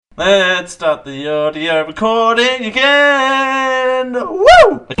Let's start the audio recording again!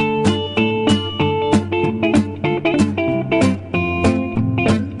 Woo!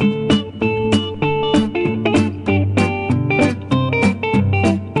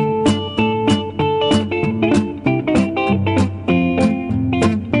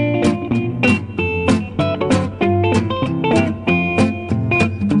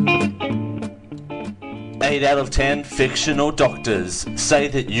 Out of 10 fictional doctors say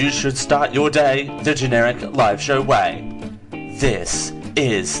that you should start your day the generic live show way. This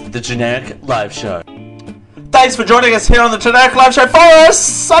is the generic live show. Thanks for joining us here on the generic live show for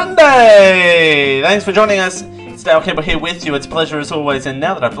Sunday. Thanks for joining us. It's Dale Campbell here with you. It's a pleasure as always. And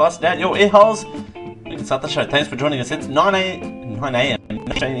now that I've blasted out your ear holes, we can start the show. Thanks for joining us. It's 9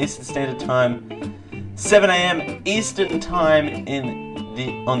 a.m. Eastern Standard Time, 7 a.m. Eastern Time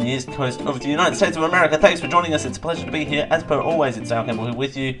on the east coast of the United States of America. Thanks for joining us. It's a pleasure to be here. As per always, it's Dale Campbell here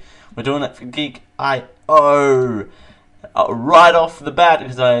with you. We're doing it for Geek.io. Right off the bat,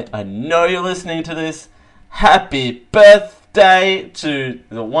 because I know you're listening to this. Happy birthday to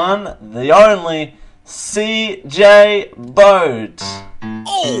the one, the only, CJ Boat.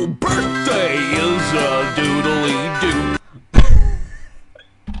 Oh, birthday is a doodly-doo.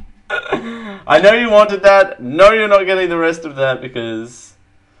 I know you wanted that. No, you're not getting the rest of that because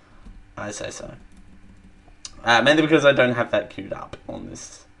I say so. Mainly because I don't have that queued up on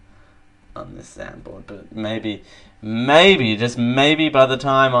this soundboard. But maybe, just maybe by the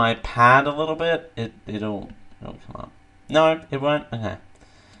time I pad a little bit, it'll come up. No, it won't. Okay.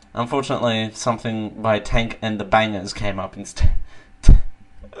 Unfortunately, something by Tank and the Bangers came up instead.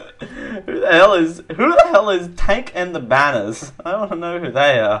 Who the hell is Tank and the Banners? I want to know who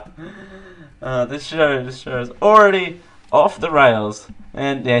they are. This show is already off the rails,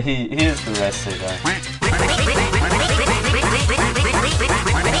 and yeah, here's the rest of it.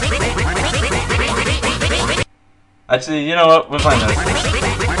 Actually, you know what? We'll find those.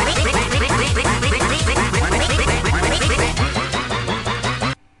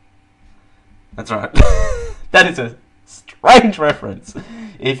 That's right. That is a strange reference.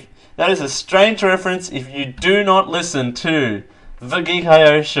 If you do not listen to the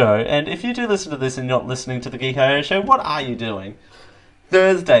Geek.io show, and if you do listen to this and you're not listening to the Geek.io show, what are you doing?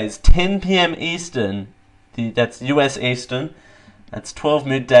 Thursdays, 10 p.m. Eastern, that's US Eastern, that's 12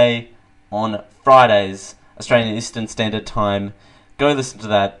 midday on Fridays, Australian Eastern Standard Time. Go listen to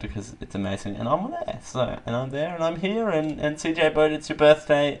that because it's amazing, and I'm there, and I'm there, and I'm here, and CJ Boat, it's your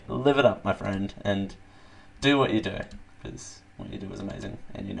birthday, live it up, my friend, and do what you do, because what you do is amazing,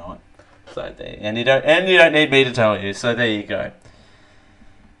 and you know it. So there, and you don't need me to tell you. So there you go.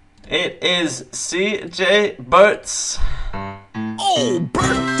 It is CJ Boat's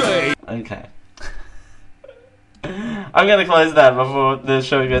birthday. Okay. I'm going to close that before the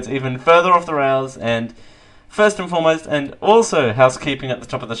show gets even further off the rails. And first and foremost, and also housekeeping at the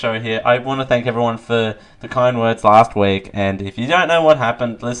top of the show here, I want to thank everyone for the kind words last week. And if you don't know what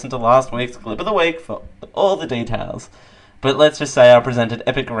happened, listen to last week's clip of the week for all the details. But let's just say I presented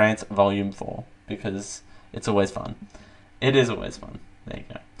Epic Rants Volume 4, because it's always fun. It is always fun. There you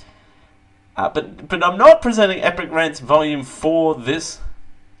go. But I'm not presenting Epic Rants Volume 4 this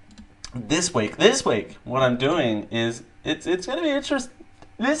week. This week, what I'm doing is, it's going to be interesting.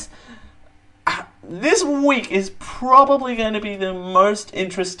 This week is probably going to be the most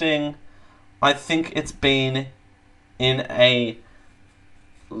interesting I think it's been in a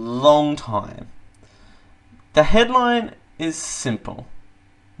long time. The headline is simple.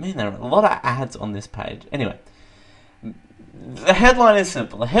 Man, there are a lot of ads on this page. Anyway, the headline is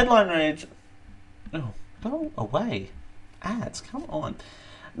simple. The headline reads... Oh, go away. Ads, come on.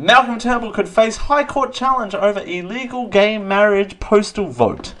 Malcolm Turnbull could face High Court challenge over illegal gay marriage postal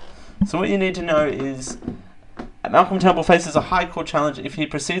vote. So what you need to know is... Malcolm Turnbull faces a High Court challenge if he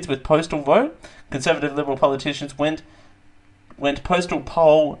proceeds with postal vote. Conservative Liberal politicians went postal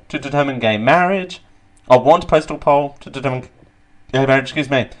poll to determine gay marriage. Want postal poll to determine gay marriage,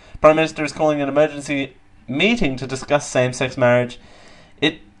 Prime Minister is calling an emergency meeting to discuss same-sex marriage.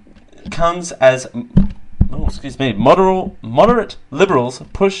 It comes as, moderate Liberals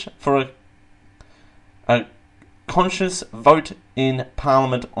push for a conscious vote in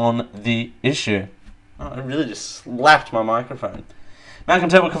Parliament on the issue. Oh, I really just slapped my microphone. Malcolm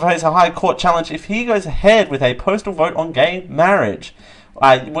Turnbull could face a High Court challenge if he goes ahead with a postal vote on gay marriage.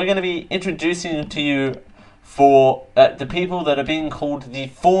 We're going to be introducing it to you for the people that are being called the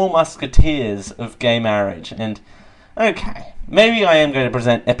Four Musketeers of gay marriage. And, okay, maybe I am going to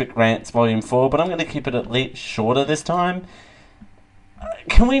present Epic Rants Volume 4, but I'm going to keep it at least shorter this time.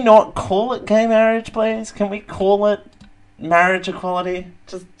 Can we not call it gay marriage, please? Can we call it marriage equality.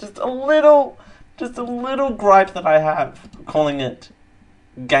 Just a little gripe that I have calling it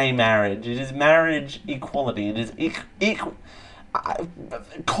gay marriage. It is marriage equality. It is equal.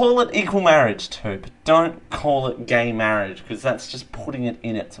 Call it equal marriage too, but don't call it gay marriage, because that's just putting it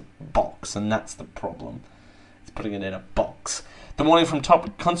in its box, and that's the problem. It's putting it in a box. The warning from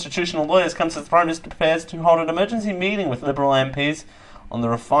top constitutional lawyers comes as the Prime Minister prepares to hold an emergency meeting with Liberal MPs on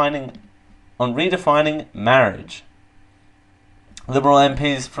redefining marriage. Liberal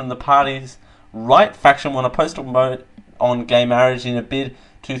MPs from the party's right faction want a postal vote on gay marriage in a bid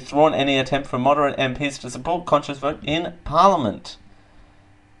to thwart any attempt for moderate MPs to support conscious vote in Parliament.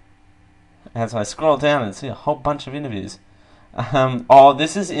 As I scroll down and see a whole bunch of interviews.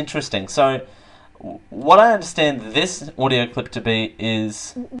 This is interesting. So, what I understand this audio clip to be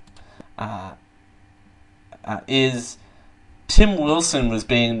is Tim Wilson was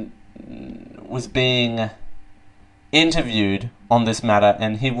being interviewed on this matter,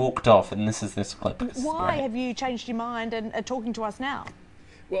 and he walked off, and this is this clip. Why have you changed your mind and are talking to us now?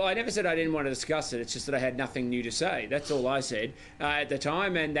 Well, I never said I didn't want to discuss it. It's just that I had nothing new to say. That's all I said at the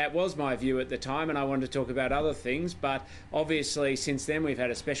time, and that was my view at the time, and I wanted to talk about other things. But obviously, since then, we've had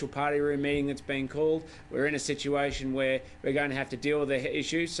a special party room meeting that's been called. We're in a situation where we're going to have to deal with the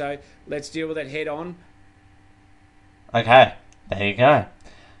issue, so let's deal with it head on. Okay, there you go.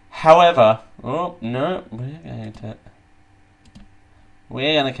 However, we're going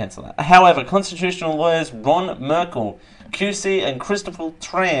to cancel that. However, constitutional lawyers Ron Merkel, QC, and Christopher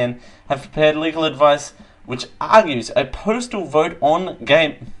Tran have prepared legal advice which argues a postal vote on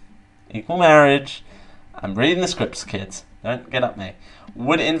gay equal marriage, I'm reading the scripts, kids, don't get up me,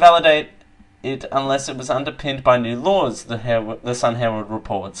 would invalidate it unless it was underpinned by new laws, the Sun Herald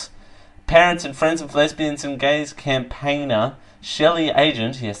reports. Parents and Friends of Lesbians and Gays campaigner Shelley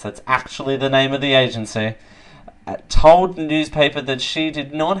Agent, yes, that's actually the name of the agency, told the newspaper that she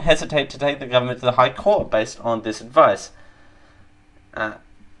did not hesitate to take the government to the High Court based on this advice.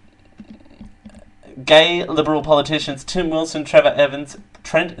 Gay Liberal politicians Tim Wilson, Trevor Evans,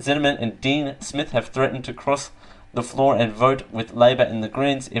 Trent Zinnerman and Dean Smith have threatened to cross the floor and vote with Labour and the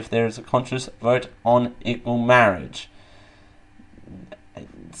Greens if there is a conscious vote on equal marriage.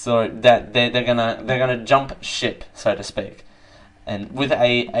 So that they're gonna jump ship, so to speak. And with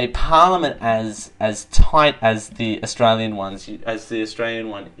a parliament as tight as the Australian one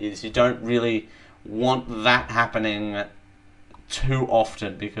is, you don't really want that happening too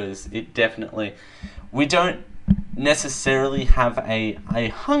often, because we don't necessarily have a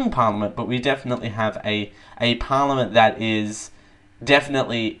hung parliament, but we definitely have a parliament that is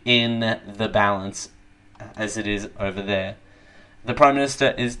definitely in the balance as it is over there. The Prime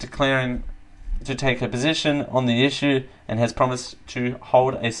Minister is declaring to take a position on the issue and has promised to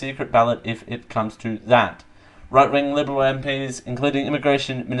hold a secret ballot if it comes to that. Right-wing Liberal MPs, including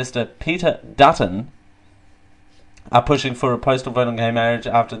Immigration Minister Peter Dutton, are pushing for a postal vote on gay marriage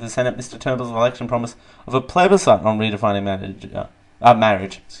after the Senate Mr Turnbull's election promise of a plebiscite on redefining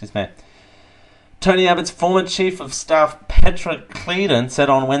marriage. Tony Abbott's former Chief of Staff Petra Cleedon said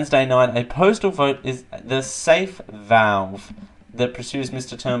on Wednesday night a postal vote is the safe valve that pursues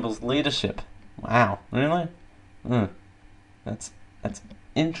Mr Turnbull's leadership. Wow, really? That's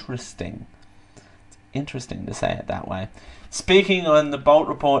interesting. It's interesting to say it that way. Speaking on the Bolt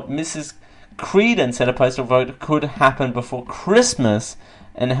report, Mrs Credon said a postal vote could happen before Christmas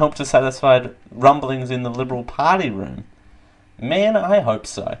and help to satisfy rumblings in the Liberal Party room. Man, I hope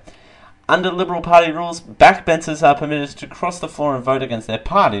so. Under Liberal Party rules, backbenchers are permitted to cross the floor and vote against their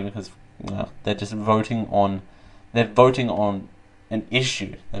party because, well, they're just voting on an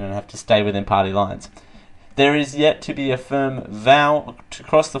issue. They don't have to stay within party lines. There is yet to be a firm vow to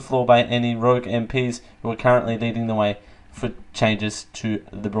cross the floor by any rogue MPs who are currently leading the way for changes to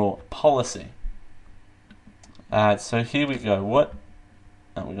Liberal policy. So here we go.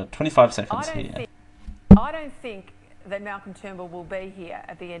 We've got 25 seconds here. I don't think that Malcolm Turnbull will be here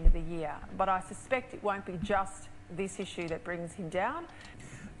at the end of the year, but I suspect it won't be just this issue that brings him down.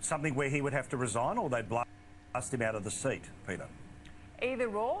 Something where he would have to resign, or they'd blast him out of the seat, Peter? Either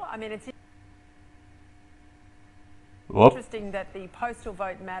or. I mean, it's Whoop. interesting that the postal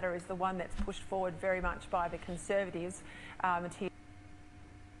vote matter is the one that's pushed forward very much by the Conservatives.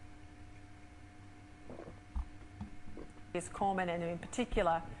 Cormann and in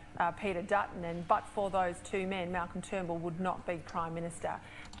particular Peter Dutton, and but for those two men, Malcolm Turnbull would not be Prime Minister.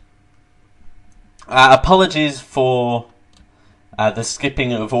 Apologies for the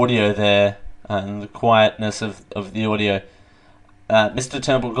skipping of audio there and the quietness of the audio. Mr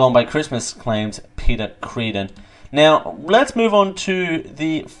Turnbull gone by Christmas, claims Peter Credon. Now, let's move on to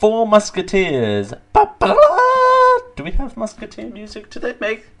the Four Musketeers. Do we have Musketeer music? Do they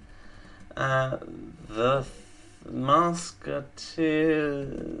make the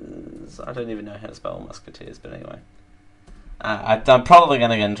Musketeers? I don't even know how to spell Musketeers, but anyway. I'm probably going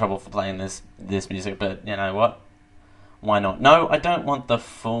to get in trouble for playing this music, but you know what? Why not? No, I don't want the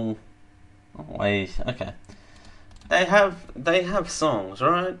full... Oh, wait, okay. They have songs,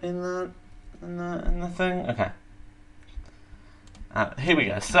 right? In the thing? Okay. Here we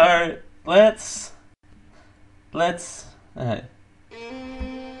go. So, let's... Yeah,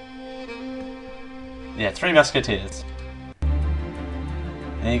 Three Musketeers.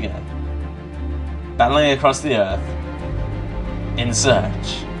 There you go. Battling across the earth in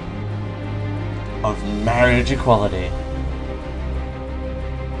search of marriage equality.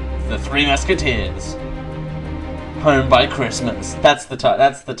 The Three Musketeers. Home by Christmas. That's the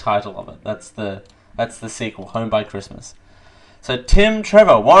title of it. That's the sequel. Home by Christmas. So Tim,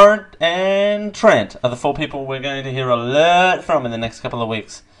 Trevor, Warren, and Trent are the four people we're going to hear a lot from in the next couple of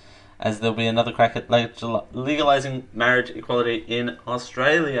weeks, as there'll be another crack at legalising marriage equality in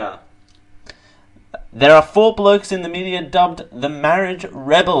Australia. There are four blokes in the media dubbed the Marriage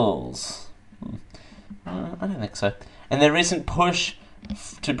Rebels. I don't think so. And their recent push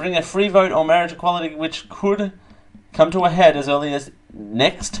to bring a free vote on marriage equality, which could come to a head as early as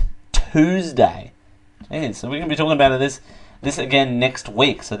next Tuesday. Jeez, so we're going to be talking about this again next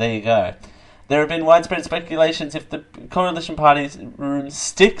week, so there you go. There have been widespread speculations if the coalition party's room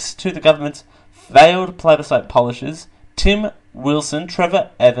sticks to the government's failed plebiscite polishes. Tim Wilson,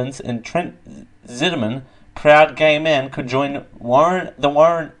 Trevor Evans, and Trent Zitterman, proud gay men, could join Warren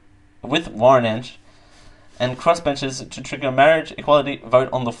Ench and crossbenchers to trigger a marriage equality vote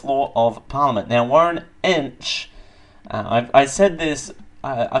on the floor of Parliament. Now, Warren Ench, I've said this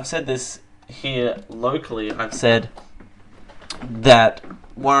here locally. I've said that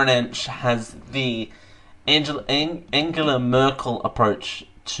Warren Ench has the Angela Merkel approach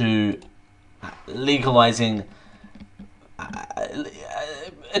to legalising,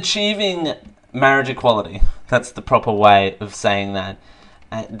 achieving marriage equality. That's the proper way of saying that.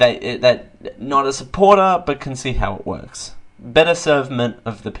 That not a supporter, but can see how it works. Better servement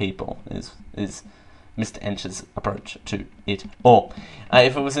of the people is Mr. Ench's approach to it all.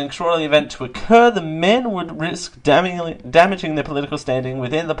 If it was an extraordinary event to occur, the men would risk damaging their political standing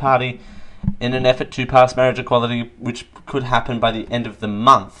within the party in an effort to pass marriage equality, which could happen by the end of the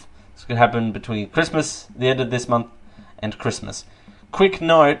month. This could happen between Christmas, the end of this month, and Christmas. Quick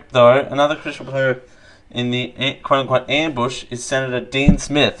note, though, another crucial player in the quote-unquote ambush is Senator Dean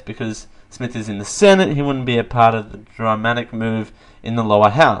Smith. Because Smith is in the Senate, he wouldn't be a part of the dramatic move in the lower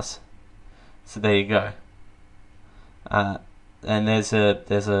house. So there you go. And there's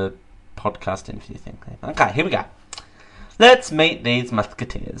a podcast interview thing there. Okay, here we go. Let's meet these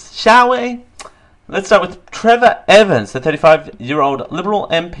musketeers, shall we? Let's start with Trevor Evans, the 35-year-old Liberal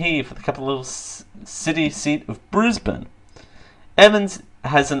MP for the capital city seat of Brisbane. Evans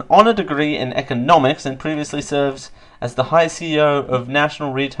has an honour degree in economics and previously serves as the High CEO of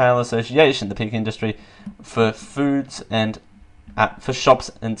National Retail Association, the peak industry for foods and for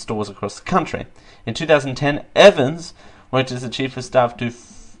shops and stores across the country. In 2010, Evans worked as the Chief of Staff to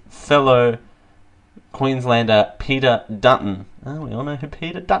fellow Queenslander Peter Dutton. Oh, we all know who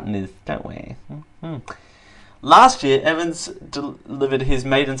Peter Dutton is, don't we? Mm-hmm. Last year, Evans delivered his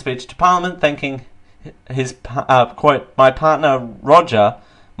maiden speech to Parliament, thanking his, quote, "My partner Roger,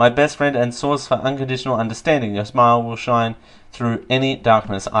 my best friend and source for unconditional understanding. Your smile will shine through any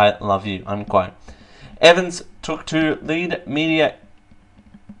darkness. I love you," unquote. Evans took to lead media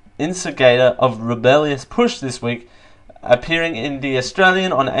instigator of rebellious push this week, appearing in The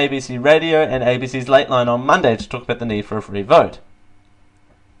Australian on ABC Radio and ABC's Late Line on Monday to talk about the need for a free vote.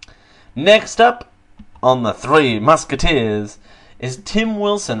 Next up on the Three Musketeers is Tim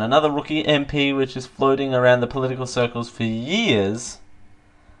Wilson, another rookie MP which is floating around the political circles for years,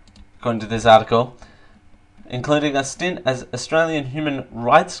 according to this article, including a stint as Australian Human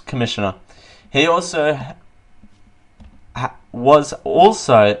Rights Commissioner. He also was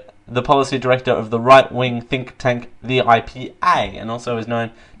also the policy director of the right-wing think tank the IPA, and also is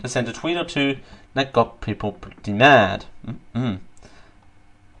known to send a tweet or two that got people pretty mad.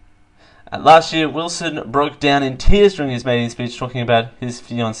 Last year, Wilson broke down in tears during his maiden speech, talking about his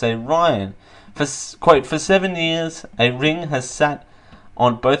fiancée Ryan. For 7 years, a ring has sat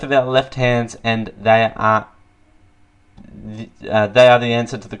on both of our left hands, and they are the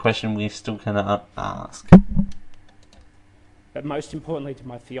answer to the question we still cannot ask. But most importantly, to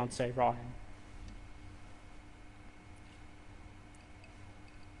my fiancée Ryan.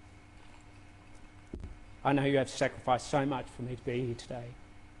 I know you have sacrificed so much for me to be here today,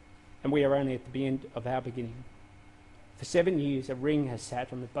 and we are only at the end of our beginning. For 7 years, a ring has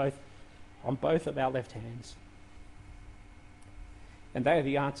sat on both of our left hands. And they are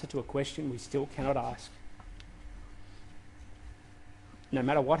the answer to a question we still cannot ask. No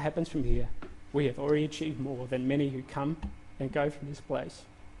matter what happens from here, we have already achieved more than many who come and go from this place,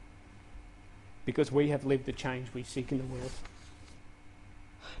 because we have lived the change we seek in the world.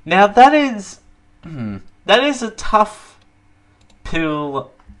 Now that is a tough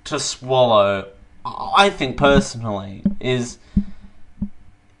pill to swallow. I think personally is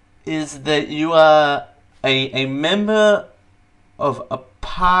that you are a member of a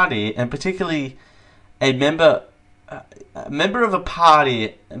party, and particularly a member of a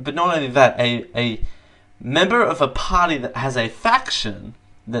party, but not only that, a member of a party that has a faction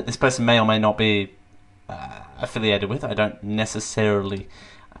that this person may or may not be affiliated with. I don't necessarily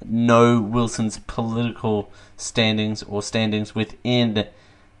know Wilson's political standings or standings within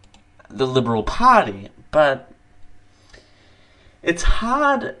the Liberal Party, but it's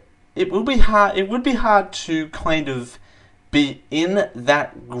hard. It would be hard to kind of be in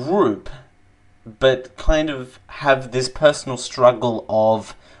that group, but kind of have this personal struggle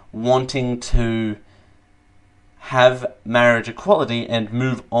of wanting to have marriage equality and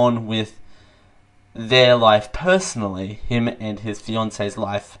move on with their life personally, him and his fiance's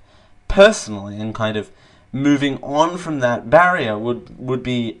life personally, and kind of moving on from that barrier would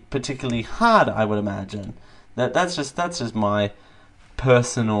be particularly hard, I would imagine. That's just my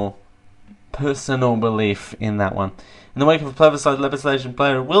personal belief in that one. In the wake of a plebiscite legislation,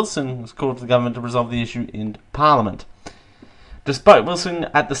 Blair Wilson was called to the government to resolve the issue in Parliament. Despite Wilson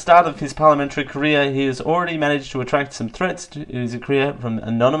at the start of his parliamentary career, he has already managed to attract some threats to his career from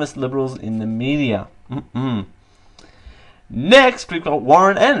anonymous Liberals in the media. Next, we've got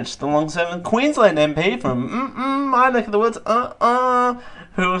Warren Entsch, the long-serving Queensland MP from my neck of the woods,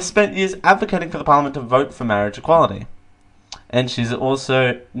 who has spent years advocating for the Parliament to vote for marriage equality. And she's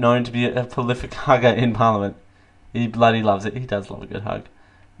also known to be a prolific hugger in Parliament. He bloody loves it. He does love a good hug.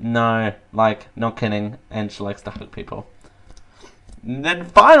 No, not kidding. And she likes to hug people. And then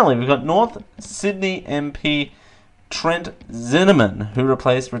finally, we've got North Sydney MP Trent Zinnerman, who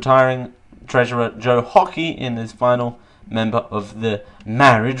replaced retiring Treasurer Joe Hockey in his final member of the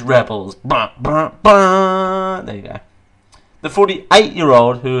Marriage Rebels. There you go. The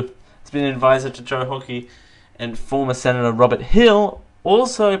 48-year-old, who has been an advisor to Joe Hockey and former Senator Robert Hill,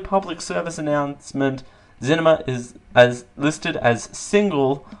 also public service announcement. Zinnerman is as listed as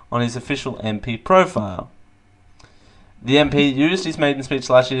single on his official MP profile. The MP used his maiden speech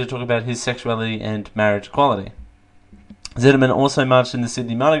last year to talk about his sexuality and marriage equality. Zinnerman also marched in the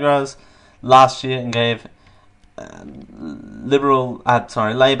Sydney Mardi Gras last year and gave Labor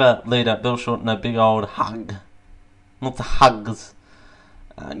leader Bill Shorten a big old hug. Lots of hugs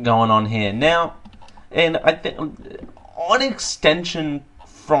going on here now, and I think on extension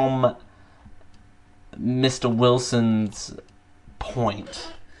from Mr. Wilson's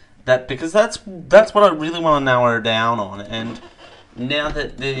point, that because that's what I really want to narrow down on, and now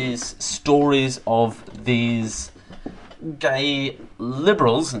that these stories of these gay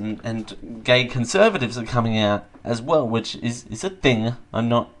liberals and gay conservatives are coming out as well, which is a thing. I'm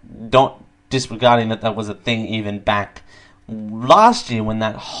not disregarding that was a thing even back last year when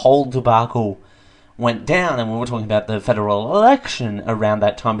that whole debacle went down, and we were talking about the federal election around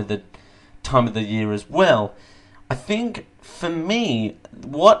that time of the year as well. I think for me,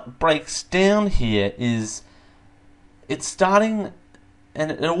 what breaks down here is it's starting,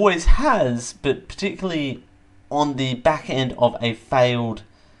 and it always has, but particularly on the back end of a failed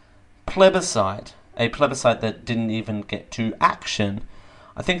plebiscite, a plebiscite that didn't even get to action.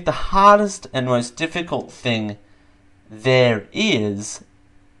 I think the hardest and most difficult thing there is,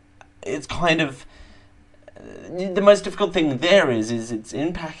 it's kind of, the most difficult thing there is it's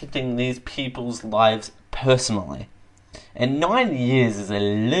impacting these people's lives personally. And 9 years is a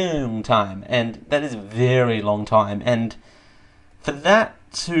long time, and that is a very long time, and for that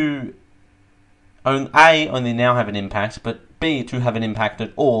to A, only now have an impact, but B, to have an impact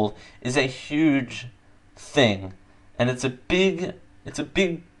at all, is a huge thing. And it's a big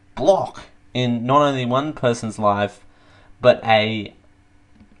block in not only one person's life, but a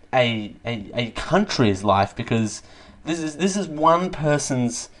country's life, because this is one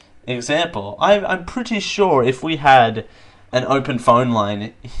person's example. I'm pretty sure if we had an open phone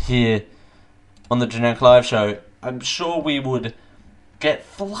line here on the Generic Live Show, I'm sure we would get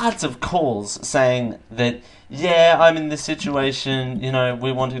floods of calls saying that, yeah, I'm in this situation,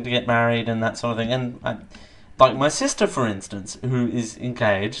 we're wanting to get married and that sort of thing. And like my sister, for instance, who is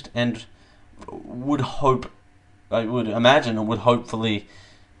engaged and would imagine, or would hopefully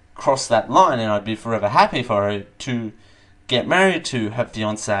cross that line, and I'd be forever happy for her to get married to her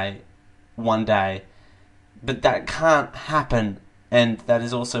fiancé one day, but that can't happen, and that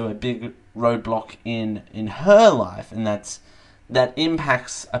is also a big roadblock in her life, and that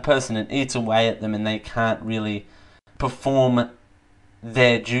impacts a person and eats away at them, and they can't really perform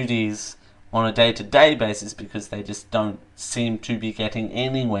their duties on a day-to-day basis because they just don't seem to be getting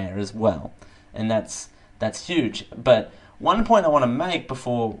anywhere as well, and that's huge. But one point I want to make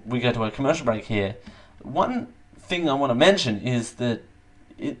before we go to a commercial break here, one thing I want to mention is that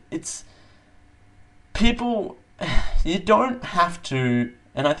it's people, you don't have to,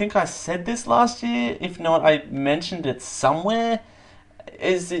 and I think I said this last year, if not I mentioned it somewhere,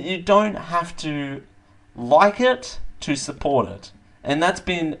 is that you don't have to like it to support it. And that's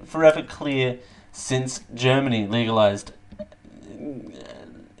been forever clear since Germany legalized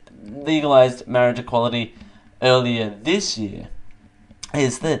marriage equality earlier this year,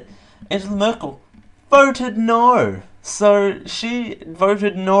 is that Angela Merkel voted no. So she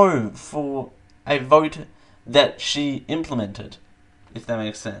voted no for a vote that she implemented, if that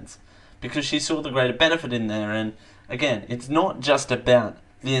makes sense, because she saw the greater benefit in there. And again, it's not just about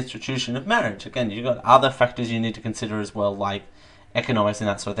the institution of marriage. Again, you've got other factors you need to consider as well, like economics and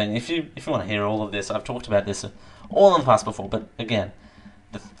that sort of thing. If you want to hear all of this, I've talked about this all in the past before, but again,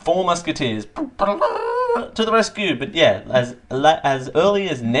 the Four Musketeers to the rescue. But yeah, as early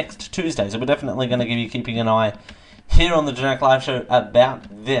as next Tuesday, so we're definitely going to be keeping an eye here on the Generic Live Show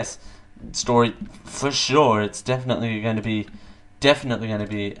about this story for sure. It's definitely going to be a thing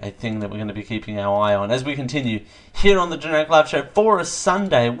that we're going to be keeping our eye on as we continue here on the Generic Live Show for a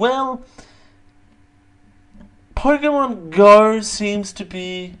Sunday. Well, Pokemon Go seems to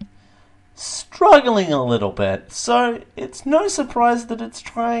be struggling a little bit, so it's no surprise that it's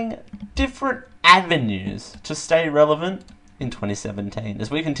trying different avenues to stay relevant in 2017. As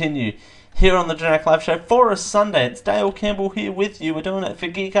we continue here on the Generic Live Show for a Sunday, it's Dale Campbell here with you. We're doing it for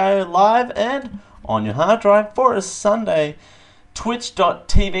Geek.io Live and on your hard drive for a Sunday.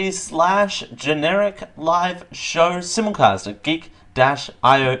 Twitch.tv/Generic Live Show, simulcast at geek-io.net,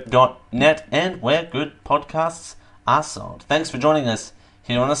 and where good podcasts are sold. Thanks for joining us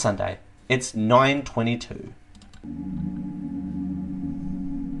here on a Sunday. It's 9:22.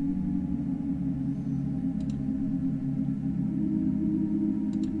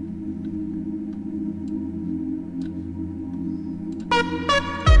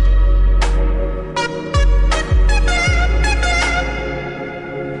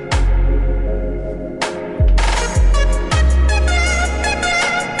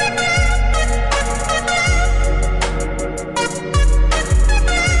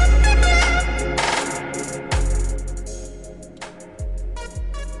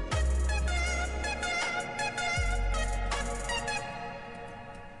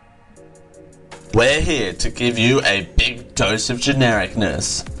 We're here to give you a big dose of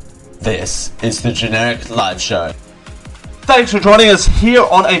genericness. This is the Generic Live Show. Thanks for joining us here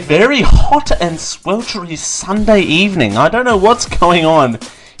on a very hot and sweltery Sunday evening. I don't know what's going on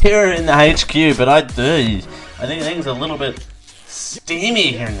here in the HQ, but I think things are a little bit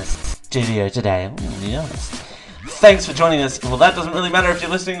steamy here in the studio today. Oh, yes. Thanks for joining us. Well, that doesn't really matter if you're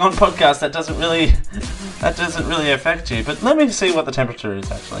listening on podcast. That doesn't really affect you. But let me see what the temperature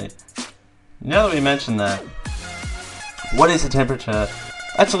is actually. Now that we mentioned that, what is the temperature?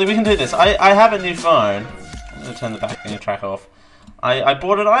 Actually, we can do this. I have a new phone. I'm going to turn the backing track off. I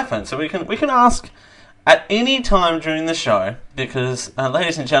bought an iPhone, so we can ask at any time during the show, because,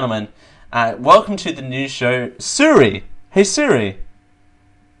 ladies and gentlemen, welcome to the new show, Siri. Hey Siri.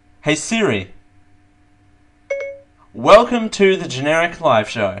 Hey Siri. Welcome to the Generic Live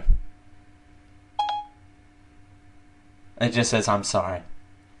Show. It just says, I'm sorry.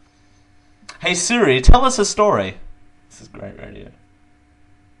 Hey Siri, tell us a story. This is great radio.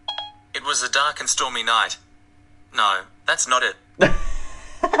 It was a dark and stormy night. No, that's not it.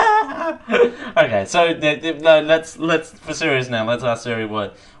 Okay, so let's for serious now. Let's ask Siri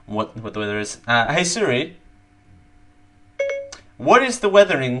what the weather is. Hey Siri, what is the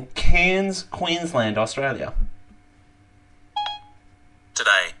weather in Cairns, Queensland, Australia?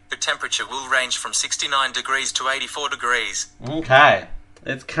 Today, the temperature will range from 69 degrees to 84 degrees. Okay.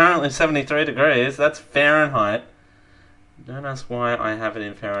 It's currently 73 degrees. That's Fahrenheit. Don't ask why I have it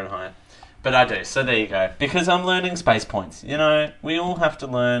in Fahrenheit. But I do, so there you go. Because I'm learning space points. You know, we all have to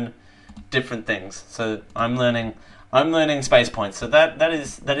learn different things. So I'm learning space points. So that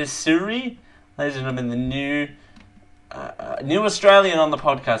is Siri. Ladies and gentlemen, the new Australian on the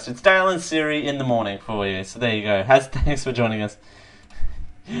podcast. It's Dale and Siri in the morning for you. So there you go. Thanks for joining us.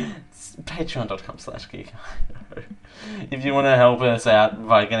 It's patreon.com/geek. If you want to help us out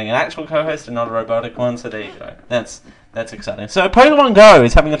by getting an actual co-host and not a robotic one, so there you go. That's That's exciting. So Pokemon Go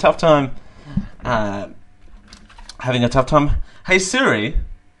is having a tough time. Hey Siri,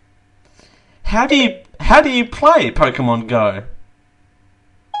 how do you play Pokemon Go?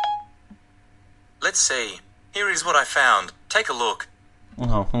 Let's see. Here is what I found. Take a look.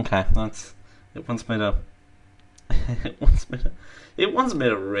 Oh, okay. It wants me to. It wants me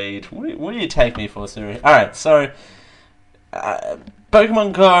to read. What do you take me for, Siri? All right. So,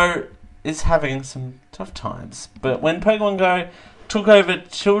 Pokemon Go is having some tough times. But when Pokemon Go took over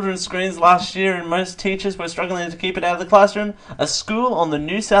children's screens last year and most teachers were struggling to keep it out of the classroom, a school on the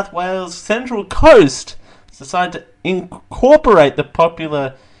New South Wales Central Coast decided to incorporate the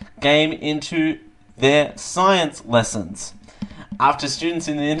popular game into their science lessons. After students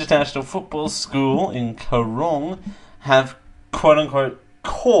in the International Football School in Korong have quote-unquote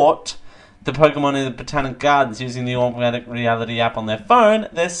caught the Pokemon in the Botanic Gardens using the augmented reality app on their phone,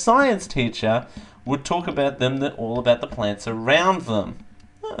 their science teacher would talk about them all about the plants around them.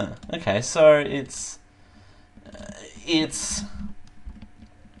 Okay, so it's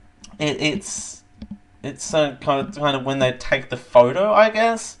kind of when they take the photo, I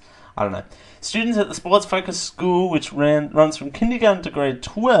guess. I don't know. Students at the sports-focused school, which runs from kindergarten to grade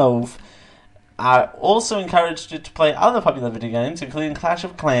 12, are also encouraged to play other popular video games, including Clash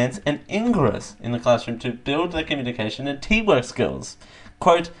of Clans and Ingress, in the classroom to build their communication and teamwork skills.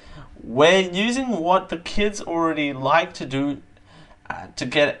 Quote, "We're using what the kids already like to do to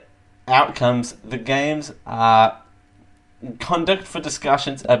get outcomes. The games are conduct for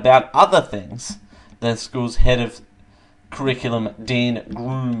discussions about other things," the school's head of curriculum, Dean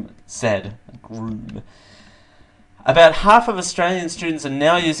Groom, said. About half of Australian students are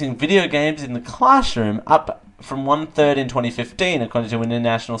now using video games in the classroom, up from 1/3 in 2015, according to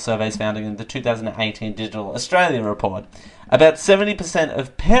international surveys found in the 2018 Digital Australia report. About 70%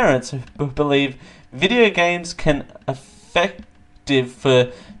 of parents believe video games can effective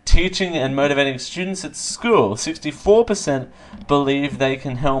for teaching and motivating students at school. 64% believe they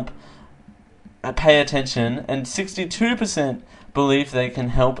can help pay attention, and 62% believe they can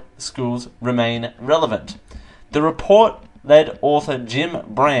help schools remain relevant. The report-led author Jim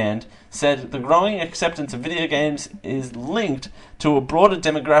Brand said the growing acceptance of video games is linked to a broader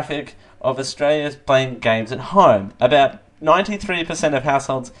demographic of Australians playing games at home. About 93% of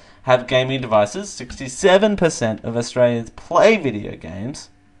households have gaming devices. 67% of Australians play video games.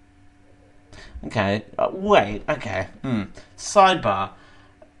 Okay, okay. Sidebar.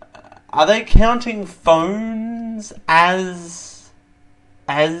 Are they counting phones as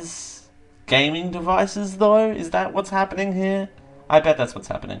gaming devices, though? Is that what's happening here? I bet that's what's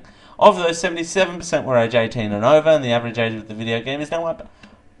happening. Of those, 77% were age 18 and over, and the average age of the video game is now up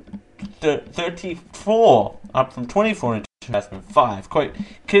to 34, up from 24 in 2005. Quote,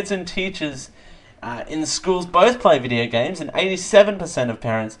 "Kids and teachers in schools both play video games, and 87% of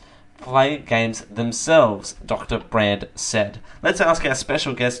parents play games themselves," Dr. Brand said. Let's ask our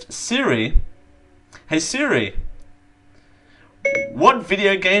special guest, Siri. Hey Siri, what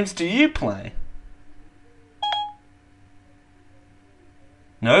video games do you play?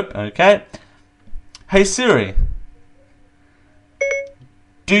 Nope, okay. Hey Siri,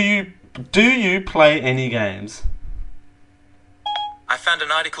 do you play any games? I found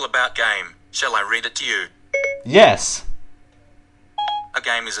an article about game. Shall I read it to you? Yes. A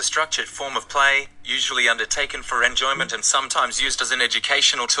game is a structured form of play, usually undertaken for enjoyment and sometimes used as an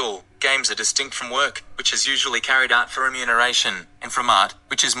educational tool. Games are distinct from work, which is usually carried out for remuneration, and from art,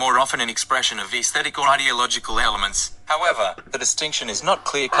 which is more often an expression of aesthetic or ideological elements. However, the distinction is not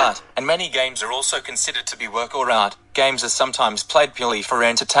clear-cut, and many games are also considered to be work or art. Games are sometimes played purely for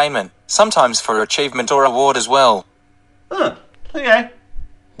entertainment, sometimes for achievement or reward as well. Okay.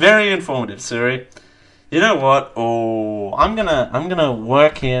 Very informative, Siri. You know what? Oh, I'm gonna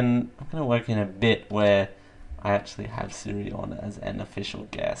work in a bit where I actually have Siri on as an official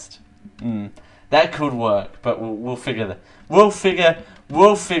guest. That could work, but we'll figure that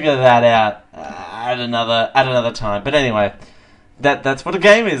out at another time. But anyway, that's what a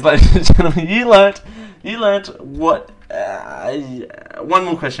game is, ladies and gentlemen. You learnt what? One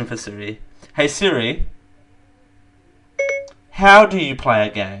more question for Siri. Hey Siri, how do you play a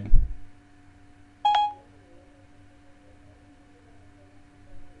game?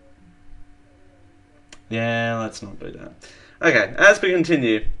 Yeah, let's not do that. Okay, as we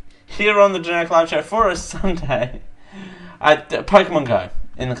continue, here on the Generic Live Show for a Sunday, Pokemon Go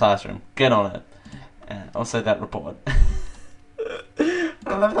in the classroom. Get on it. Also that report. I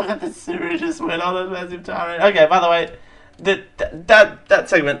love that the Siri just went on a massive tirade. Okay, by the way, that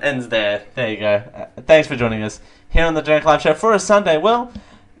segment ends there. There you go. Thanks for joining us here on the Generic Live Show for a Sunday. Well,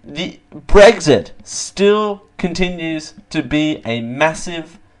 the Brexit still continues to be a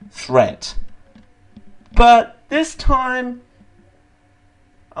massive threat. But this time,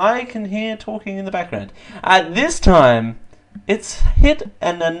 I can hear talking in the background. This time, it's hit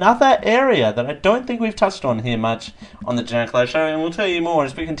in another area that I don't think we've touched on here much on the Generic Live Show, and we'll tell you more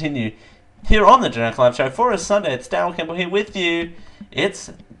as we continue here on the Generic Live Show. For a Sunday, it's Dale Campbell here with you.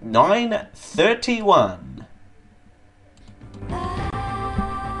 It's 9:31.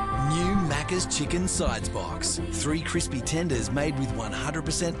 New Macca's Chicken Sides Box. 3 crispy tenders made with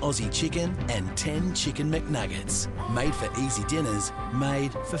 100% Aussie chicken and 10 chicken McNuggets. Made for easy dinners,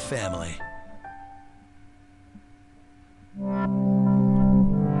 made for family.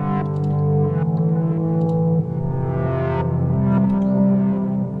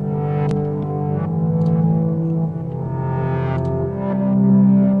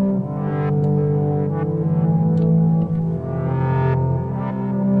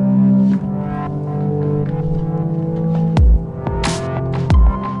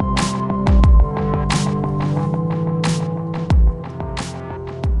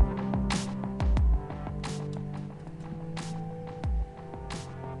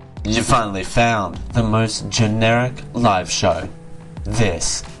 You finally found the most generic live show.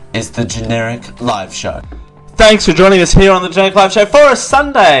 This is the Generic Live Show. Thanks for joining us here on the Generic Live Show for a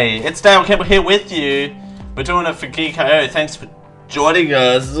Sunday. It's Dale Campbell here with you. We're doing it for Geeko. Thanks for joining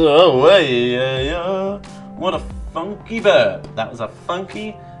us. Oh, yeah. What a funky burp. That was a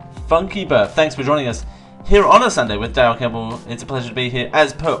funky burp. Thanks for joining us here on a Sunday with Dale Campbell. It's a pleasure to be here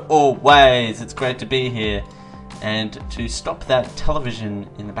as per always. It's great to be here. And to stop that television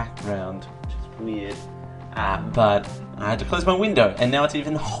in the background, which is weird, but I had to close my window, and now it's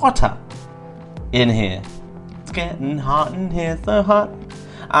even hotter in here. It's getting hot in here, so hot.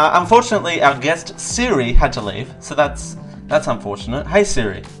 Unfortunately, our guest Siri had to leave, so that's unfortunate. Hey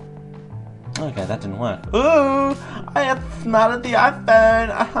Siri. Okay, that didn't work. Ooh, I had smarted the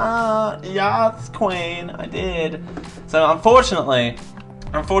iPhone. Yes, queen, I did. So unfortunately,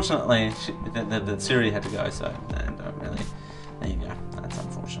 the Siri had to go, so don't really. There you go. That's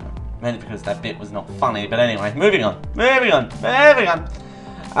unfortunate. Mainly because that bit was not funny. But anyway, moving on.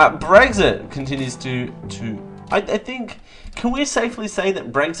 Brexit continues to. I think. Can we safely say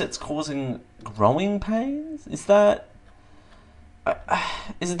that Brexit's causing growing pains? Is that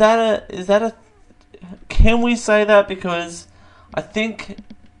a? Can we say that? Because I think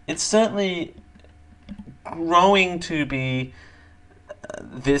it's certainly growing to be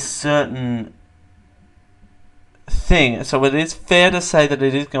this certain thing. So it is fair to say that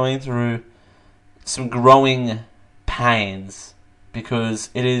it is going through some growing pains, because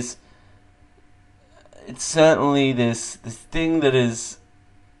it's certainly this thing that is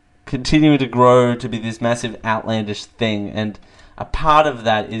continuing to grow to be this massive outlandish thing, and a part of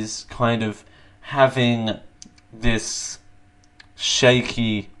that is kind of having this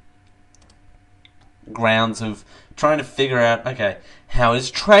shaky grounds of trying to figure out, okay, how is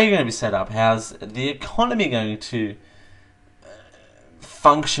trade going to be set up? How's the economy going to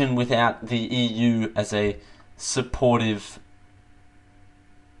function without the EU as a supportive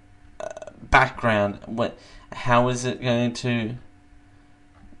background? How is it going to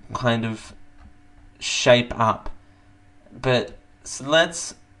kind of shape up? But so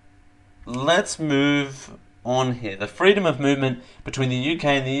let's move on here. The freedom of movement between the UK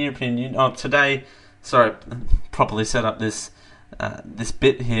and the European Union. Today, sorry, properly set up this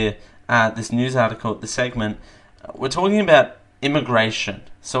bit here, this news article, this segment. We're talking about immigration.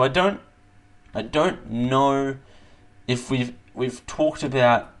 So I don't know if we've talked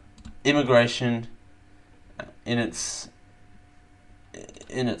about immigration in its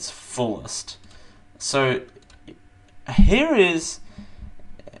fullest. So here's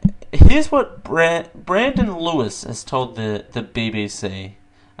what Brandon Lewis has told the BBC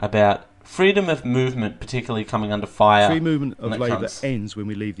about freedom of movement, particularly coming under fire. Free movement of labour ends when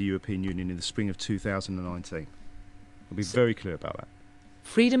we leave the European Union in the spring of 2019. I'll be very clear about that.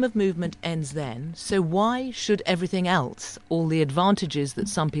 Freedom of movement ends then, so why should everything else, all the advantages that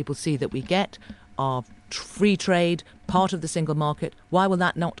some people see that we get, our free trade, part of the single market, why will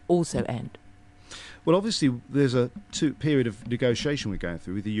that not also end? Well, obviously, there's a period of negotiation we're going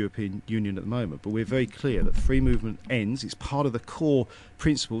through with the European Union at the moment, but we're very clear that free movement ends. It's part of the core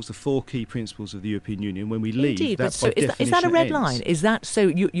principles, the 4 key principles of the European Union. When we leave, indeed, that but by definition is that a red ends. line? Is that so?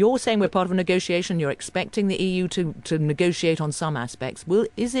 You're saying we're part of a negotiation. You're expecting the EU to negotiate on some aspects.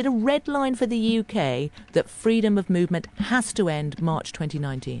 Is it a red line for the UK that freedom of movement has to end March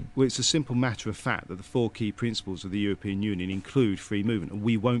 2019? Well, it's a simple matter of fact that the 4 key principles of the European Union include free movement, and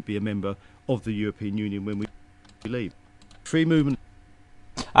we won't be a member of the European Union when we leave. Free movement.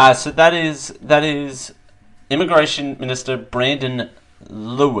 So that is Immigration Minister Brandon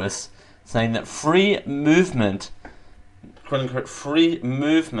Lewis saying that free movement, quote-unquote free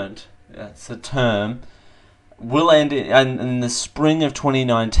movement, that's a term, will end in the spring of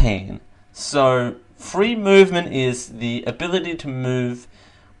 2019. So free movement is the ability to move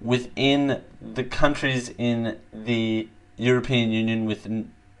within the countries in the European Union with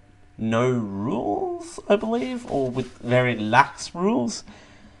no rules, I believe, or with very lax rules.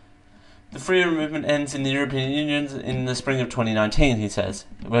 The free movement ends in the European Union in the spring of 2019, he says.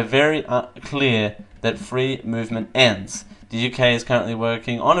 We're very clear that free movement ends. The UK is currently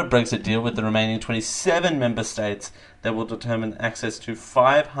working on a Brexit deal with the remaining 27 member states that will determine access to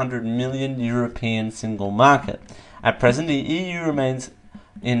 500 million European single market. At present, the EU remains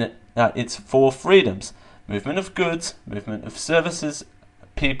in its 4 freedoms: movement of goods, movement of services,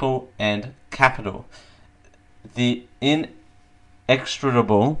 people, and capital. The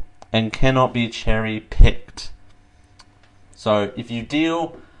inextricable and cannot be cherry-picked. So, if you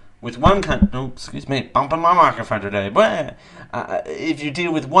deal with one country... Oh, excuse me, bumping my microphone today. If you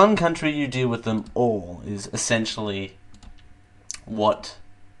deal with one country, you deal with them all, is essentially what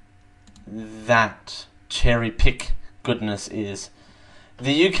that cherry-pick goodness is.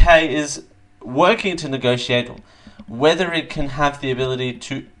 The UK is working to negotiate whether it can have the ability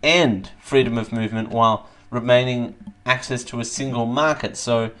to end freedom of movement while remaining access to a single market.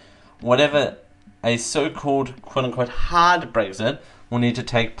 So, whatever a so-called, quote-unquote, hard Brexit will need to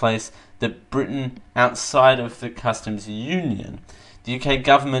take place, that Britain outside of the customs union. The UK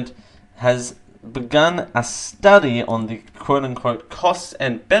government has begun a study on the, quote-unquote, costs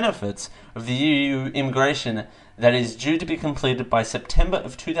and benefits of the EU immigration that is due to be completed by September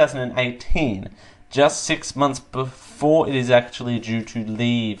of 2018, just 6 months before it is actually due to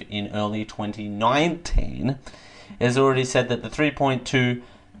leave in early 2019. It has already said that the 3.2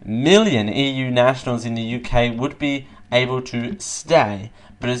 million EU nationals in the UK would be able to stay,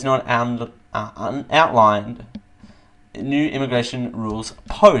 but has not outlined new immigration rules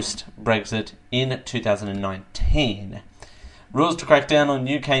post-Brexit in 2019. Rules to crack down on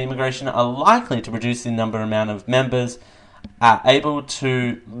UK immigration are likely to reduce the amount of members able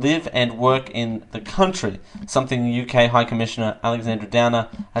to live and work in the country, something UK High Commissioner Alexandra Downer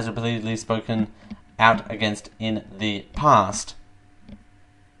has repeatedly spoken out against in the past.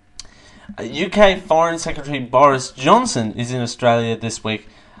 UK Foreign Secretary Boris Johnson is in Australia this week,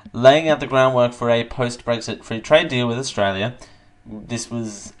 laying out the groundwork for a post-Brexit free trade deal with Australia. This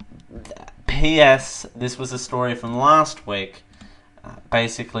was a story from last week,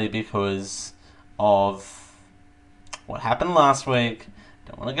 basically because of what happened last week.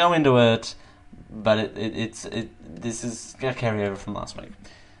 Don't want to go into it, but this is a carryover from last week.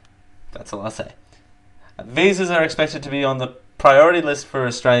 That's all I'll say. Visas are expected to be on the priority list for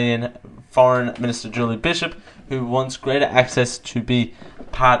Australian Foreign Minister Julie Bishop, who wants greater access to be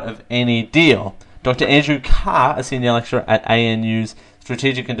part of any deal. Dr. Andrew Carr, a senior lecturer at ANU's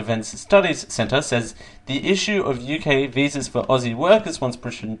Strategic and Defence Studies Centre, says the issue of UK visas for Aussie workers once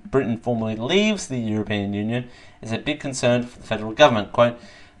Britain formally leaves the European Union is a big concern for the federal government. Quote,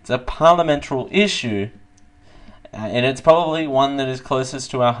 it's a parliamentary issue, and it's probably one that is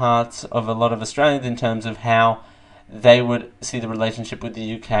closest to our hearts of a lot of Australians in terms of how they would see the relationship with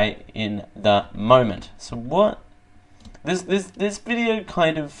the UK in the moment. So what? This video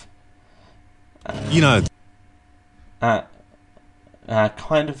kind of...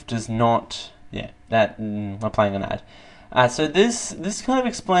 kind of does not... Yeah, that... we're playing an ad. So this kind of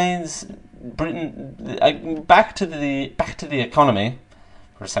explains Britain... back to the economy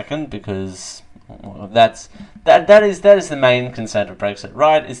for a second, because that is the main concern of Brexit,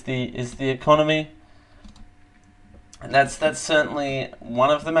 right? Is the economy. And that's certainly one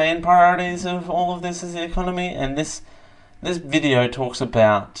of the main priorities of all of this, is the economy. And this video talks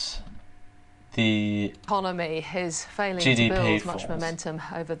about the economy is failing GDP to build falls. much momentum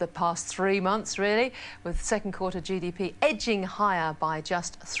over the past 3 months, really, with second quarter GDP edging higher by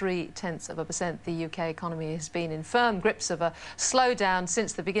just 0.3%. The UK economy has been in firm grips of a slowdown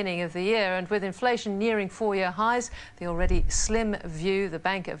since the beginning of the year, and with inflation nearing 4-year highs, the already slim view the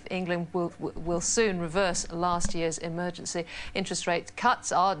Bank of England will soon reverse last year's emergency interest rate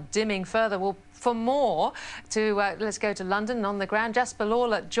cuts are dimming further. Well, for more, let's go to London on the ground. Jasper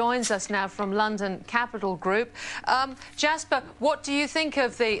Lawler joins us now from London Capital Group. Jasper, what do you think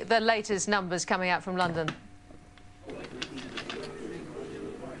of the latest numbers coming out from London?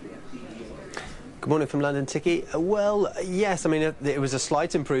 Good morning from London, Tiki. Well, yes, I mean, it was a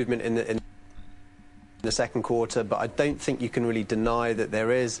slight improvement in the second quarter, but I don't think you can really deny that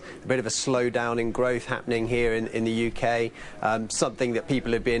there is a bit of a slowdown in growth happening here in the UK, something that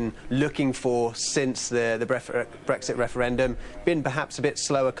people have been looking for since the Brexit referendum. Been perhaps a bit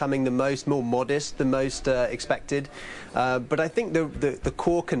slower coming than most, more modest than most expected. But I think the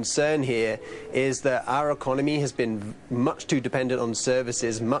core concern here is that our economy has been much too dependent on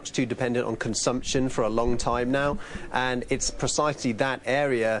services, much too dependent on consumption for a long time now, and it's precisely that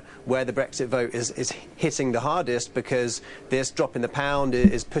area where the Brexit vote is hitting the hardest, because this drop in the pound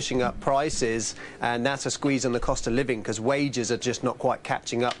is pushing up prices, and that's a squeeze on the cost of living because wages are just not quite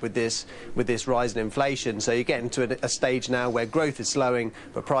catching up with this rise in inflation. So you're getting to a stage now where growth is slowing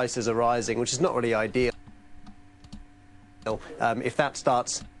but prices are rising, which is not really ideal. If that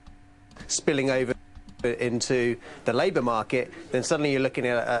starts spilling over into the labour market, then suddenly you're looking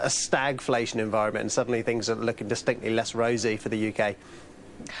at a stagflation environment, and suddenly things are looking distinctly less rosy for the UK.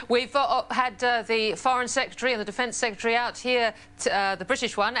 We've had the Foreign Secretary and the Defence Secretary out here, the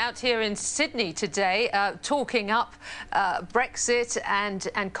British one, out here in Sydney today, talking up Brexit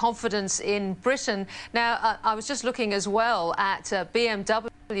and confidence in Britain. Now, I was just looking as well at BMW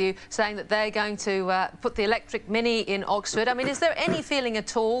saying that they're going to put the electric Mini in Oxford. I mean, is there any feeling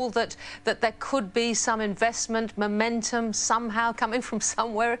at all that there could be some investment momentum somehow coming from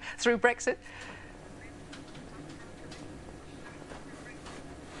somewhere through Brexit?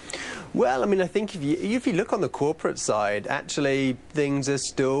 Well, I mean, I think if you look on the corporate side, actually things are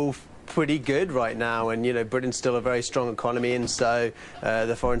still pretty good right now, and Britain's still a very strong economy, and so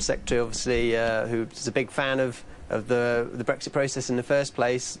the Foreign Secretary, obviously, who's a big fan of the Brexit process in the first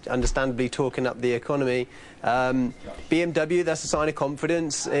place, understandably talking up the economy. BMW, that's a sign of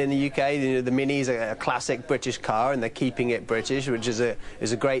confidence in the UK. The Mini is a classic British car, and they're keeping it British, which is a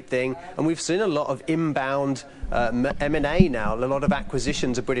great thing. And we've seen a lot of inbound M&A now, a lot of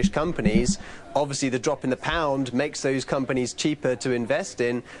acquisitions of British companies. Obviously, the drop in the pound makes those companies cheaper to invest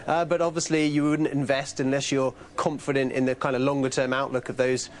in, but obviously you wouldn't invest unless you're confident in the kind of longer-term outlook of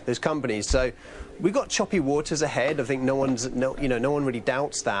those companies. So we've got choppy waters ahead. I think no one really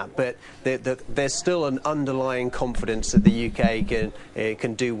doubts that, but there's still an underlying confidence that the UK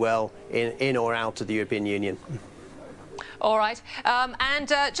can do well in or out of the European Union. All right. And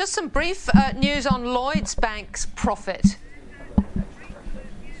just some brief news on Lloyds Bank's profit.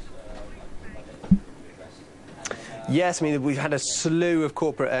 Yes, I mean, we've had a slew of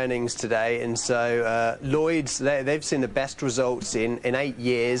corporate earnings today, and so Lloyds, they've seen the best results in 8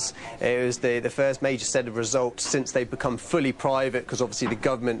 years. It was the first major set of results since they've become fully private, because obviously the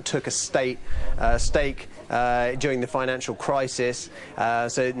government took a stake during the financial crisis.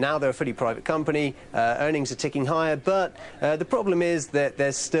 So now they're a fully private company. Earnings are ticking higher, but the problem is that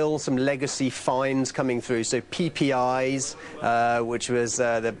there's still some legacy fines coming through. So PPIs, which was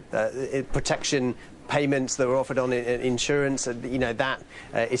the protection payments that were offered on insurance, that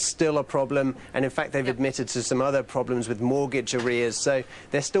is still a problem. And in fact, they've admitted to some other problems with mortgage arrears. So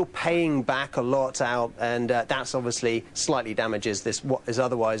they're still paying back a lot out, and that's obviously slightly damages what is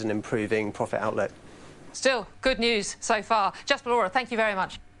otherwise an improving profit outlook. Still, good news so far. Jasper Laura, thank you very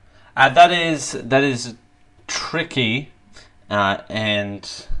much. That is tricky,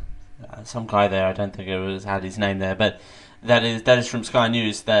 and some guy there, I don't think it had his name there, but that is from Sky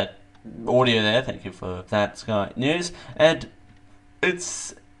News, that audio there. Thank you for that, Sky News. And it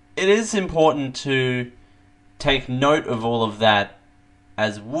is important to take note of all of that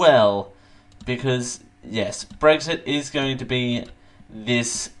as well, because yes, Brexit is going to be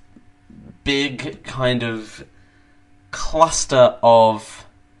this big kind of cluster of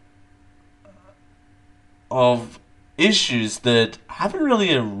issues that haven't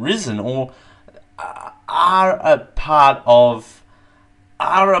really arisen or are a part of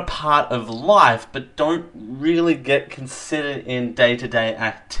life, but don't really get considered in day-to-day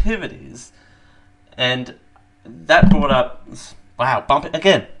activities. And that brought up, wow, bumping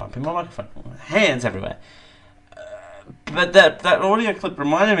my microphone, hands everywhere. But that audio clip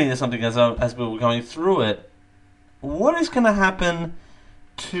reminded me of something as we were going through it. What is going to happen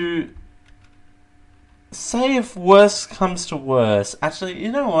to, say, if worse comes to worse? Actually,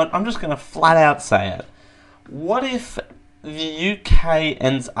 you know what? I'm just going to flat out say it. What if the UK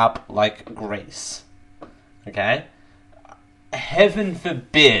ends up like Greece? Okay? Heaven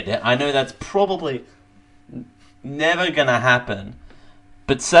forbid. I know that's probably never going to happen.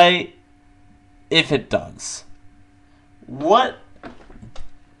 But say if it does. What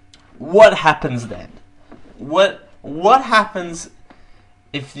happens then? What happens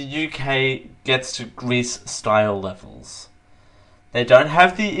if the UK gets to Greece-style levels? They don't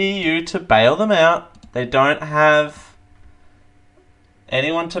have the EU to bail them out. They don't have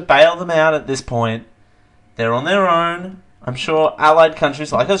anyone to bail them out at this point. they're on their own. I'm sure allied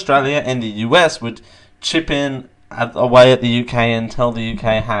countries like Australia and the US would chip in away at the UK and tell the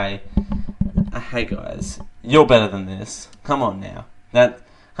UK, hey guys, you're better than this. Come on now.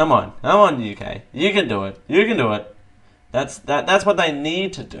 Come on, UK. You can do it. That's what they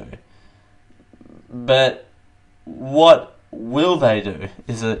need to do. But what will they do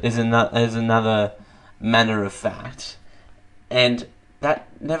is another matter of fact, and that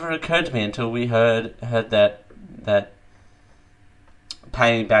never occurred to me until we heard that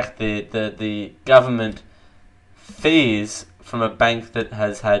paying back the government fees from a bank that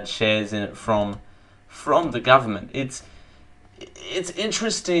has had shares in it from the government. It's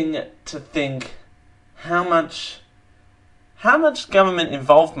interesting to think how much government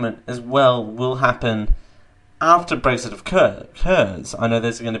involvement as well will happen after Brexit occurs. I know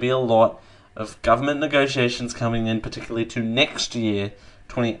there's going to be a lot of government negotiations coming in, particularly to next year,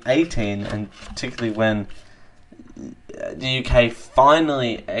 2018, and particularly when the UK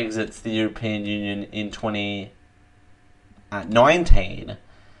finally exits the European Union in 2019.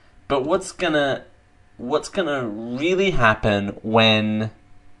 But what's gonna really happen when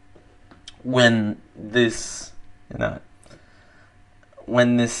this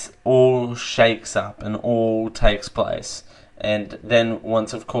when this all shakes up and all takes place? And then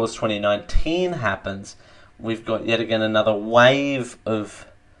once, of course, 2019 happens, we've got yet again another wave of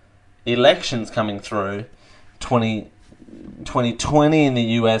elections coming through. 2020 in the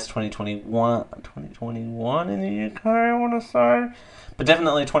US, 2021 in the UK, I want to say. But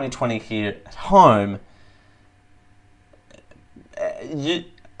definitely 2020 here at home. The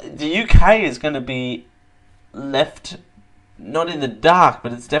UK is going to be left not in the dark,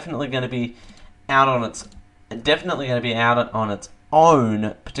 but it's definitely going to be out on its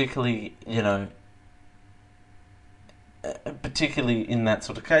own, particularly in that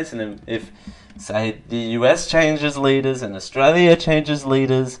sort of case. And if say the US changes leaders and Australia changes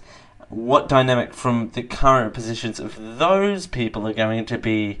leaders, what dynamic from the current positions of those people are going to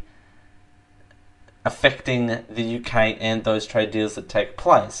be affecting the UK and those trade deals that take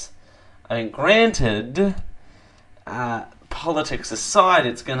place? I mean, granted, politics aside,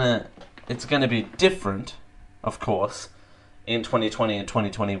 it's gonna be different, of course, in 2020 and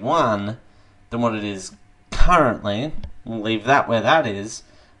 2021 than what it is currently. We'll leave that where that is.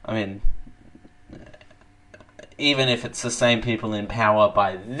 I mean, even if it's the same people in power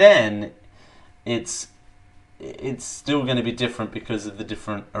by then, it's still going to be different because of the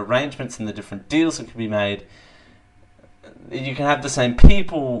different arrangements and the different deals that can be made. You can have the same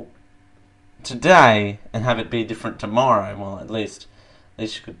people today and have it be different tomorrow. Well, at least you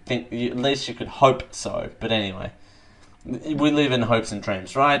could think. At least you could hope so. But anyway, we live in hopes and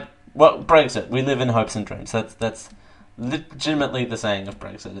dreams, right? Well, Brexit. We live in hopes and dreams. That's legitimately the saying of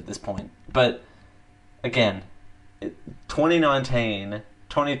Brexit at this point. But again, 2019,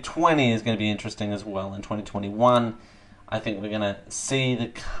 2020 is going to be interesting as well. In 2021, I think we're going to see the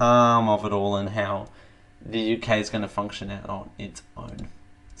calm of it all and how the UK is going to function out on its own.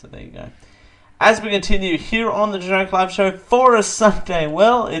 So there you go. As we continue here on the Generic Live Show for a Sunday,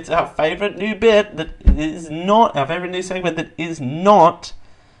 well, it's our favourite new bit that is not our favourite new segment that is not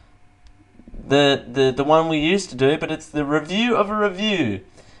the one we used to do, but it's the review of a review.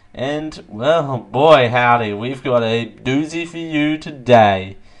 And, well, boy howdy, we've got a doozy for you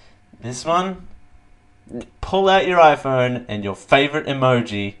today. This one, pull out your iPhone and your favourite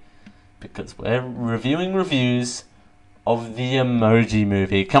emoji, because we're reviewing reviews of the Emoji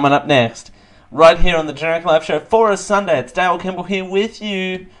Movie. Coming up next, right here on the Generic Live Show for a Sunday. It's Dale Campbell here with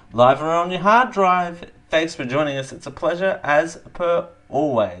you, live or on your hard drive. Thanks for joining us. It's a pleasure, as per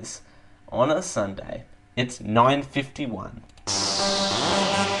always, on a Sunday. It's 9:51.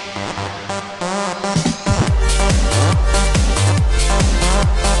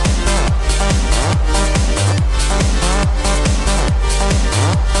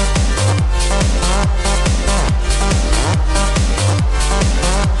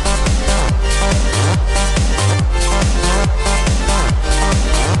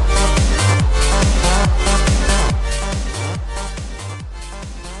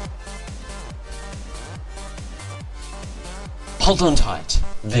 Hold on tight.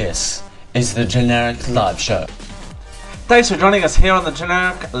 This is the Generic Live Show. Thanks for joining us here on the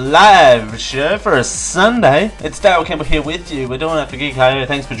Generic Live Show for a Sunday. It's Dale Campbell here with you. We're doing it for Geek.io.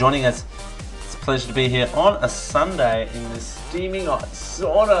 Thanks for joining us. It's a pleasure to be here on a Sunday in this steaming hot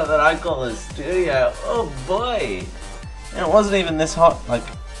sauna that I call a studio. Oh boy. It wasn't even this hot, like,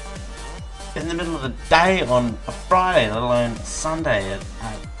 in the middle of the day on a Friday, let alone Sunday at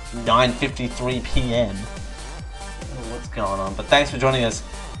 9:53 p.m. What's going on? But thanks for joining us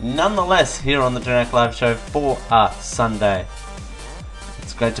nonetheless here on the Generic Live Show for a Sunday.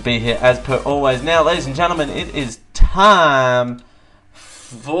 It's great to be here as per always. Now, ladies and gentlemen, it is time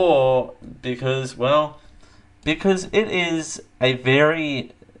for because it is a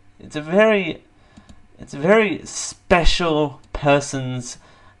very special person's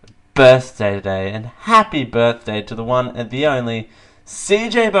birthday today, and happy birthday to the one and the only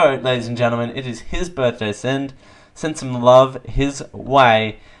CJ Boat, ladies and gentlemen. It is his birthday. Send some love his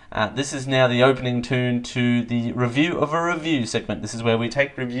way. This is now the opening tune to the review of a review segment. This is where we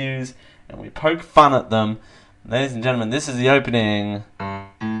take reviews and we poke fun at them. Ladies and gentlemen, this is the opening.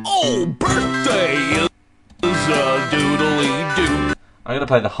 Oh, birthday is a doodly-doo. I'm gonna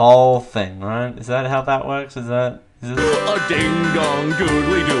play the whole thing, right? Is that how that works? Is this... A ding-dong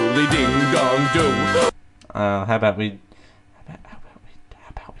doodly-doodly ding-dong-doo. How about we don't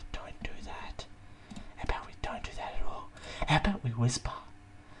do that? How about we don't do that at all? How about we whisper?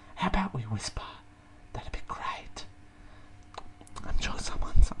 That'd be great. I'm sure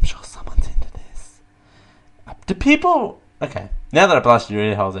someone's into this. Do people... Okay, now that I blasted your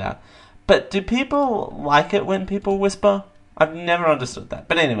ear holes out. But do people like it when people whisper? I've never understood that.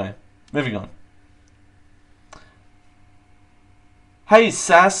 But anyway, moving on. Hey,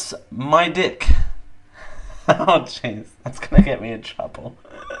 sass, my dick. Oh, jeez. That's going to get me in trouble.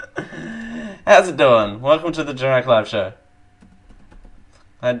 How's it doing? Welcome to the Generic Live Show.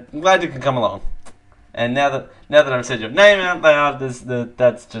 I'm glad you can come along. And now that I've said your name out loud, that's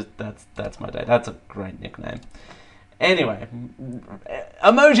my day. That's a great nickname. Anyway,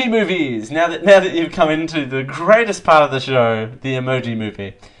 Emoji Movies. Now that you've come into the greatest part of the show, the Emoji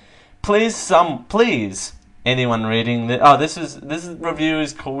Movie. Please, anyone reading this review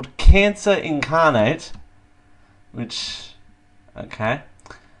is called Cancer Incarnate, which, okay,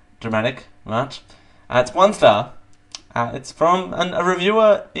 dramatic, much. It's 1 star. It's from a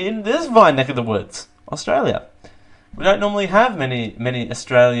reviewer in this fine neck of the woods, Australia. We don't normally have many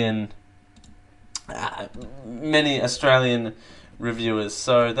Australian reviewers,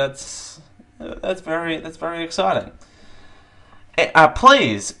 so that's very exciting.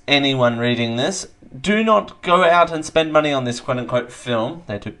 Please, anyone reading this, do not go out and spend money on this quote-unquote film.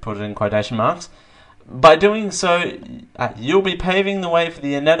 They put it in quotation marks. By doing so, you'll be paving the way for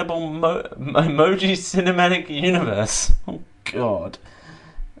the inedible Emoji Cinematic Universe. Oh, God.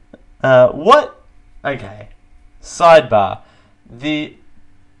 What? Okay. Sidebar. The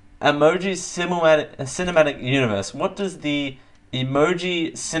Emoji Cinematic Universe. What does the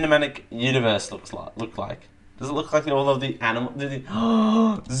Emoji Cinematic Universe look like? Does it look like all of the animal...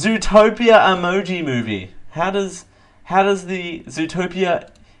 Zootopia Emoji Movie. How does the Zootopia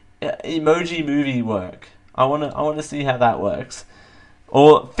Emoji Movie work? I want to see how that works.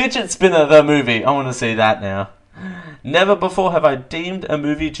 Or Fidget Spinner the movie. I want to see that now. Never before have I deemed a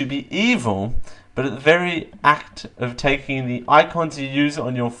movie to be evil, but at the very act of taking the icons you use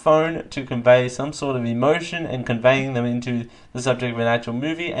on your phone to convey some sort of emotion and conveying them into the subject of an actual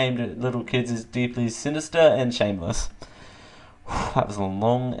movie aimed at little kids is deeply sinister and shameless. That was a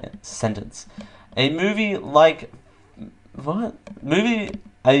long sentence. A movie like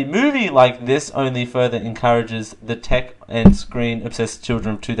this only further encourages the tech and screen obsessed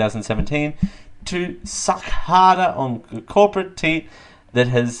children of 2017 to suck harder on the corporate teat that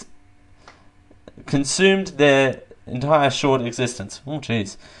has consumed their entire short existence. Oh,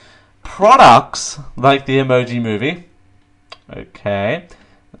 jeez. Products like the Emoji Movie, okay,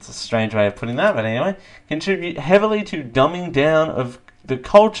 that's a strange way of putting that, but anyway, contribute heavily to dumbing down of the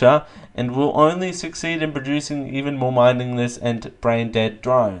culture and will only succeed in producing even more mindless and brain-dead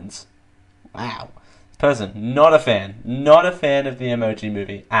drones. Wow. Person, not a fan of the Emoji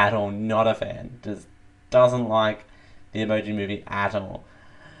Movie at all, not a fan. Just doesn't like the Emoji Movie at all.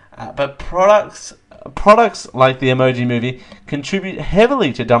 But products like the Emoji Movie contribute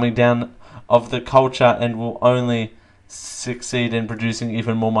heavily to dumbing down of the culture and will only succeed in producing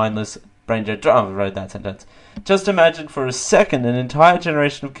even more mindless brain-dead drones. I wrote that sentence. Just imagine for a second an entire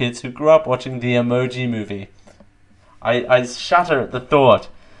generation of kids who grew up watching the Emoji Movie. I shudder at the thought.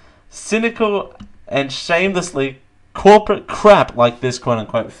 Cynical and shamelessly corporate crap like this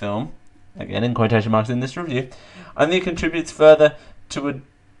quote-unquote film, again in quotation marks in this review, only contributes further to a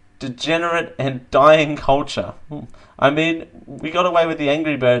degenerate and dying culture. I mean, we got away with the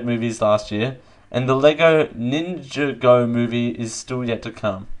Angry Bird movies last year, and the Lego Ninjago movie is still yet to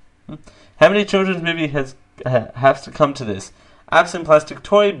come. How many children's movies have to come to this? Apps and plastic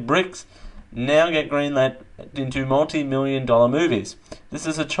toy bricks now get greenlit into multi-million-dollar movies. This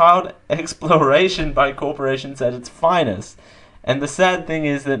is a child exploration by corporations at its finest. And the sad thing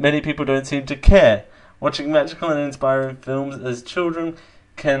is that many people don't seem to care. Watching magical and inspiring films as children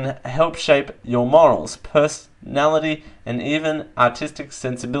can help shape your morals, personality, and even artistic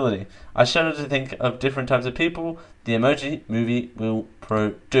sensibility. I shudder to think of different types of people the Emoji Movie will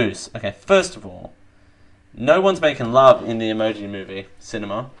produce. Okay, first of all, no one's making love in the Emoji Movie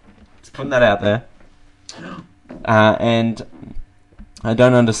cinema. Just putting that out there. And I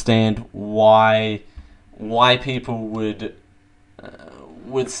don't understand why people would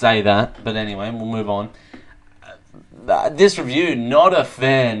say that. But anyway, we'll move on. This review, not a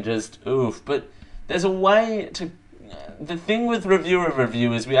fan, just oof. But there's a way to... The thing with review of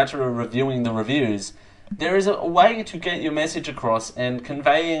review is we actually are reviewing the reviews. There is a way to get your message across, and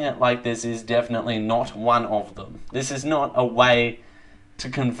conveying it like this is definitely not one of them. This is not a way to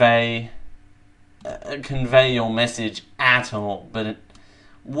convey your message at all. But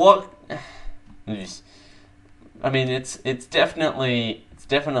I mean, it's definitely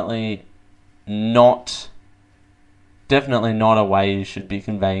not a way you should be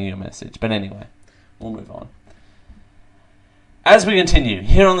conveying your message. But anyway, we'll move on. As we continue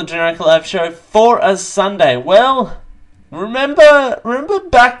here on the Generic Live Show for a Sunday. Well, remember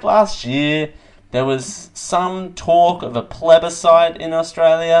back last year there was some talk of a plebiscite in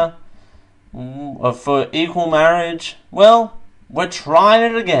Australia for equal marriage. Well, we're trying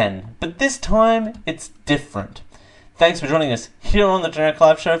it again, but this time it's different. Thanks for joining us here on the Generic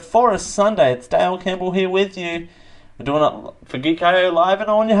Live Show for a Sunday. It's Dale Campbell here with you. We're doing it for Geeko Live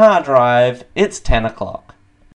and on your hard drive. It's 10 o'clock.